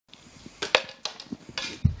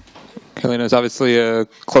Karolina, it's obviously a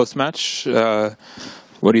close match.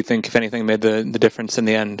 What do you think, if anything, made the difference in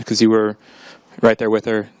the end? Because you were right there with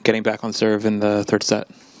her, getting back on serve in the third set.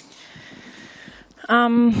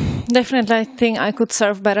 Definitely, I think I could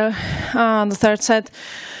serve better. The third set,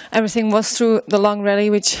 everything was through the long rally,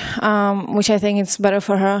 which I think it's better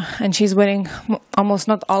for her, and she's winning almost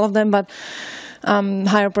not all of them, but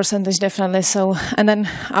higher percentage definitely. So, and then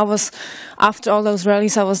after all those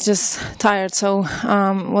rallies, I was just tired, so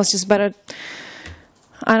was just better.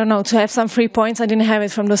 I don't know, to have some free points. I didn't have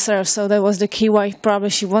it from the serve, so that was the key why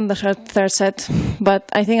probably she won the third set. But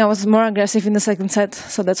I think I was more aggressive in the second set,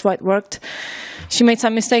 so that's why it worked. She made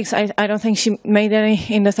some mistakes. I don't think she made any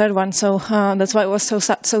in the third one, so that's why it was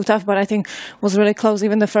so tough. But I think it was really close.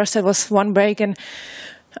 Even the first set was one break, and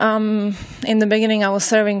in the beginning I was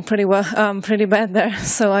serving pretty bad there.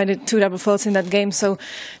 So I did 2 double faults in that game, so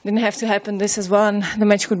didn't have to happen this as well. And the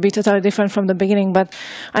match could be totally different from the beginning. But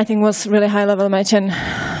I think it was really high level match, and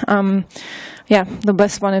yeah, the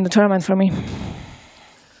best one in the tournament for me.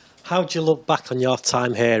 How do you look back on your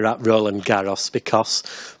time here at Roland Garros? Because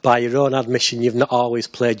by your own admission, you've not always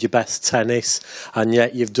played your best tennis, and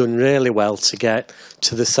yet you've done really well to get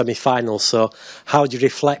to the semi-final. So how do you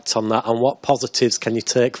reflect on that, and what positives can you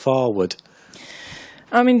take forward?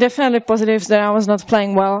 I mean, definitely positives that I was not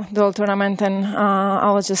playing well the whole tournament, and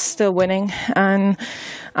I was just still winning.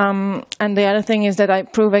 And the other thing is that I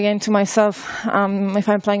prove again to myself, if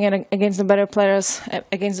I'm playing against the better players,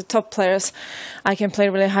 against the top players, I can play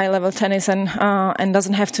really high level tennis, and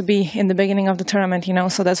doesn't have to be in the beginning of the tournament, you know.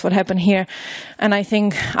 So that's what happened here, and I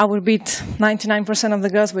think I would beat 99% of the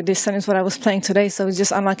girls with this tennis what I was playing today. So it's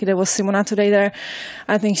just unlucky there was Simona today there.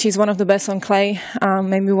 I think she's one of the best on clay,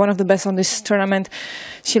 maybe one of the best on this tournament.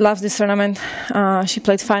 She loves this tournament. She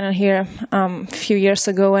played final here a few years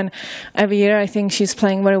ago, and every year I think she's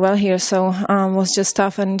playing very well here. So it was just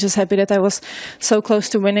tough, and just happy that I was so close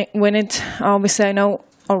to win it. Obviously, I know,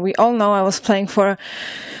 or we all know, I was playing for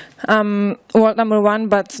world #1,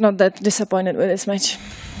 but not that disappointed with this match.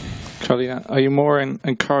 Karolina, are you more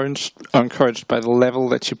encouraged by the level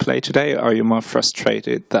that you played today, or are you more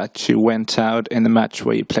frustrated that you went out in the match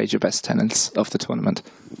where you played your best tennis of the tournament?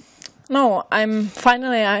 No,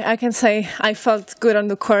 I can say I felt good on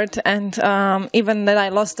the court, and even that I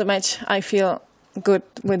lost the match, I feel good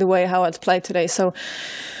with the way how I played today. So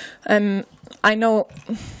I know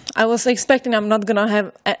I was expecting I'm not gonna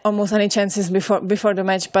have almost any chances before the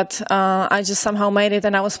match, but I just somehow made it,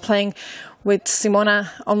 and I was playing with Simona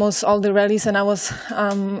almost all the rallies, and I was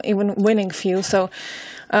even winning few. So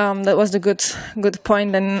that was the good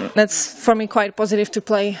point, and that's for me quite positive to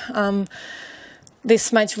play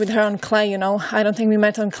this match with her on clay. You know, I don't think we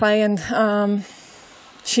met on clay, and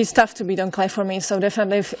she's tough to beat on clay for me. So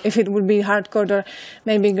definitely, if it would be hard court or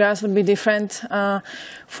maybe grass would be different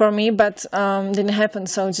for me, but didn't happen.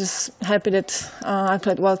 So just happy that I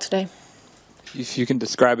played well today. If you can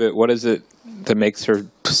describe it, what is it that makes her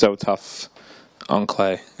so tough on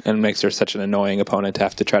clay and makes her such an annoying opponent to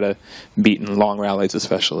have to try to beat in long rallies,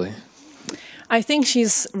 especially? I think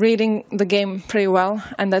she's reading the game pretty well,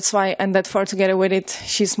 and that's why, and that for together with it,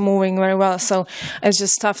 she's moving very well. So it's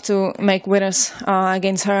just tough to make winners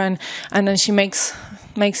against her, and then she makes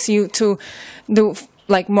you to do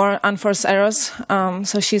like more unforced errors.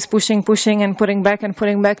 So she's pushing and putting back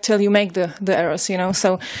till you make the errors, you know.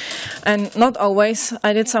 So, and not always.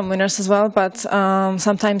 I did some winners as well, but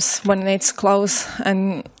sometimes when it's close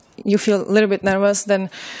and you feel a little bit nervous, then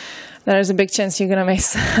there is a big chance you're gonna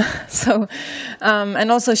miss. So,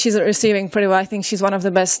 and also she's receiving pretty well. I think she's one of the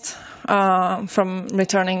best from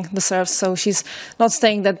returning the serves. So she's not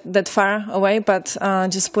staying that far away, but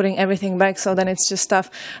just putting everything back. So then it's just tough.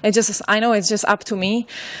 I know it's just up to me,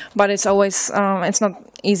 but it's always it's not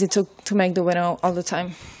easy to make the winner all the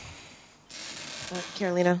time.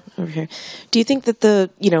 Karolina, over here. Do you think that the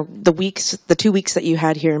 2 weeks that you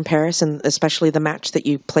had here in Paris, and especially the match that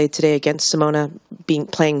you played today against Simona,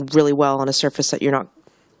 playing really well on a surface that you're not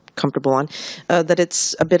comfortable on, that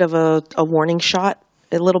it's a bit of a warning shot,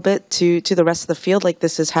 a little bit to the rest of the field? Like,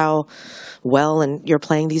 this is how well and you're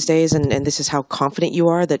playing these days, and this is how confident you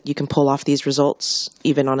are that you can pull off these results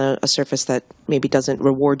even on a surface that maybe doesn't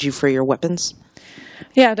reward you for your weapons?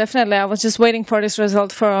 Yeah, definitely. I was just waiting for this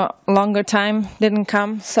result for a longer time. Didn't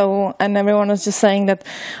come. So, and everyone was just saying that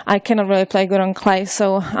I cannot really play good on clay.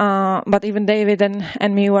 So, but even David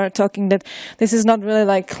and me were talking that this is not really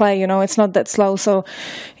like clay, you know, it's not that slow. So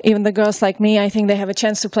even the girls like me, I think they have a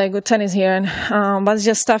chance to play good tennis here. And, but it's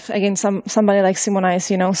just tough against somebody like Simona is,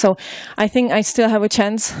 you know. So I think I still have a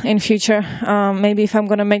chance in future. Maybe if I'm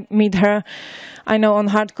going to meet her, I know on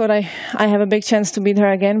hard court I have a big chance to beat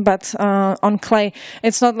her again, but on clay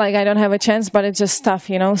it's not like I don't have a chance, but it's just tough,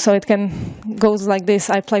 you know. So it can goes like this.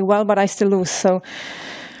 I play well, but I still lose. So,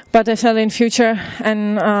 but definitely in future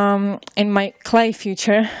and in my clay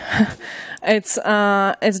future, it's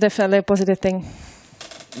definitely a positive thing.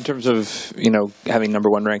 In terms of, you know, having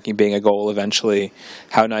 #1 ranking being a goal eventually,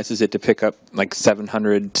 how nice is it to pick up like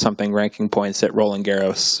 700-something ranking points at Roland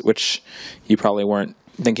Garros, which you probably weren't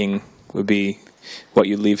thinking would be what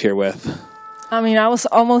you'd leave here with? I mean, I was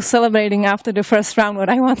almost celebrating after the first round what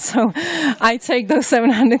I won, so I take those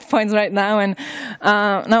 700 points right now. And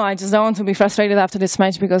no, I just don't want to be frustrated after this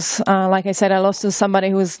match because, like I said, I lost to somebody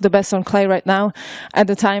who is the best on clay right now at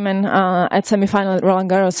the time and at semifinal at Roland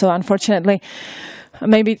Garros. So unfortunately,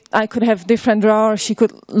 maybe I could have different draw, or she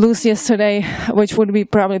could lose yesterday, which would be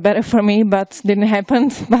probably better for me, but didn't happen.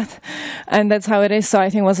 And that's how it is. So I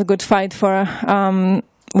think it was a good fight for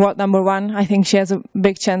world #1. I think she has a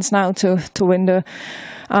big chance now to win the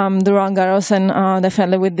Roland Garros, and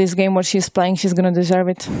definitely with this game what she's playing, she's going to deserve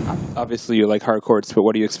it. Obviously, you like hard courts, but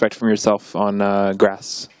what do you expect from yourself on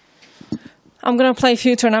grass? I'm going to play a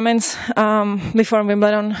few tournaments before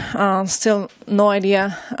Wimbledon. Still no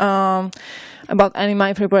idea about any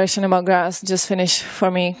my preparation about grass. Just finished for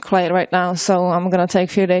me clay right now, so I'm gonna take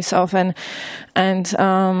a few days off and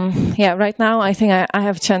yeah, right now I think I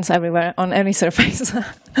have chance everywhere on any surface.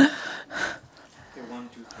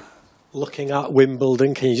 Looking at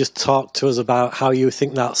Wimbledon, can you just talk to us about how you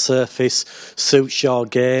think that surface suits your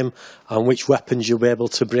game and which weapons you'll be able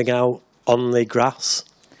to bring out on the grass?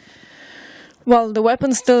 Well, the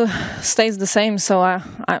weapon still stays the same, so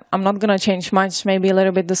I'm not going to change much. Maybe a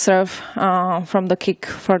little bit the serve from the kick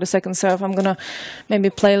for the second serve. I'm going to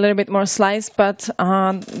maybe play a little bit more slice, but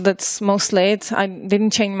that's mostly it. I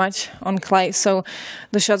didn't change much on clay, so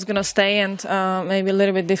the shot's going to stay and maybe a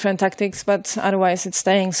little bit different tactics, but otherwise it's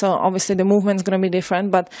staying. So obviously the movement's going to be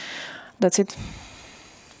different, but that's it.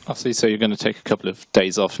 Obviously, so you're going to take a couple of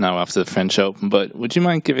days off now after the French Open, but would you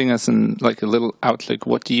mind giving us a little outlook?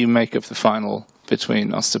 What do you make of the final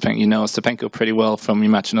between Ostapenko? You know Ostapenko pretty well from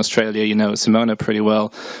your match in Australia. You know Simona pretty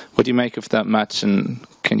well. What do you make of that match, and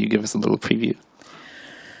can you give us a little preview?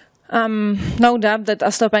 No doubt that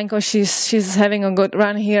Ostapenko, she's having a good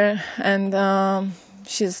run here, and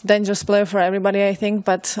she's a dangerous player for everybody, I think,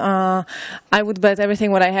 but I would bet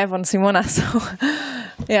everything what I have on Simona, so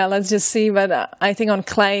yeah, let's just see. But I think on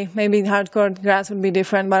clay, maybe hardcourt grass would be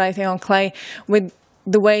different, but I think on clay, with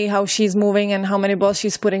the way how she's moving and how many balls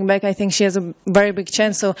she's putting back, I think she has a very big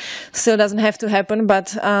chance. So still doesn't have to happen,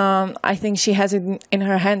 but I think she has it in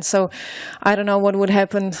her hands, so I don't know what would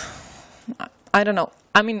happen. I don't know.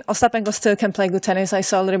 I mean, Ostapenko still can play good tennis. I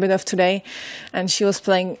saw a little bit of today, and she was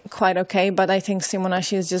playing quite okay. But I think Simona,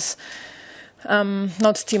 she's just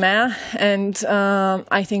not timea, and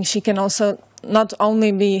I think she can also not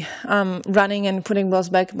only be running and putting balls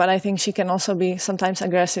back, but I think she can also be sometimes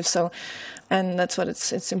aggressive. So, and that's what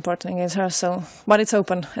it's important against her. So, but it's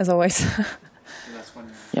open as always.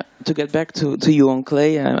 Yeah. To get back to you on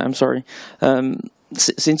clay, I'm sorry.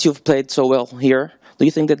 Since you've played so well here, do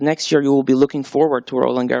you think that next year you will be looking forward to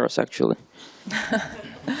Roland Garros, actually?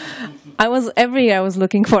 Every year I was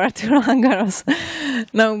looking forward to Roland Garros.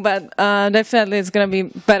 No, but definitely it's going to be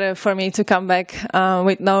better for me to come back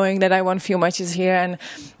with knowing that I won a few matches here and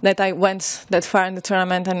that I went that far in the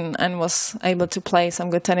tournament and was able to play some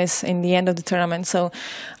good tennis in the end of the tournament. So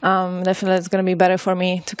definitely it's going to be better for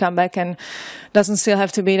me to come back, and doesn't still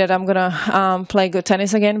have to be that I'm going to play good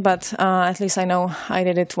tennis again, but at least I know I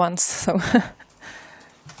did it once. So.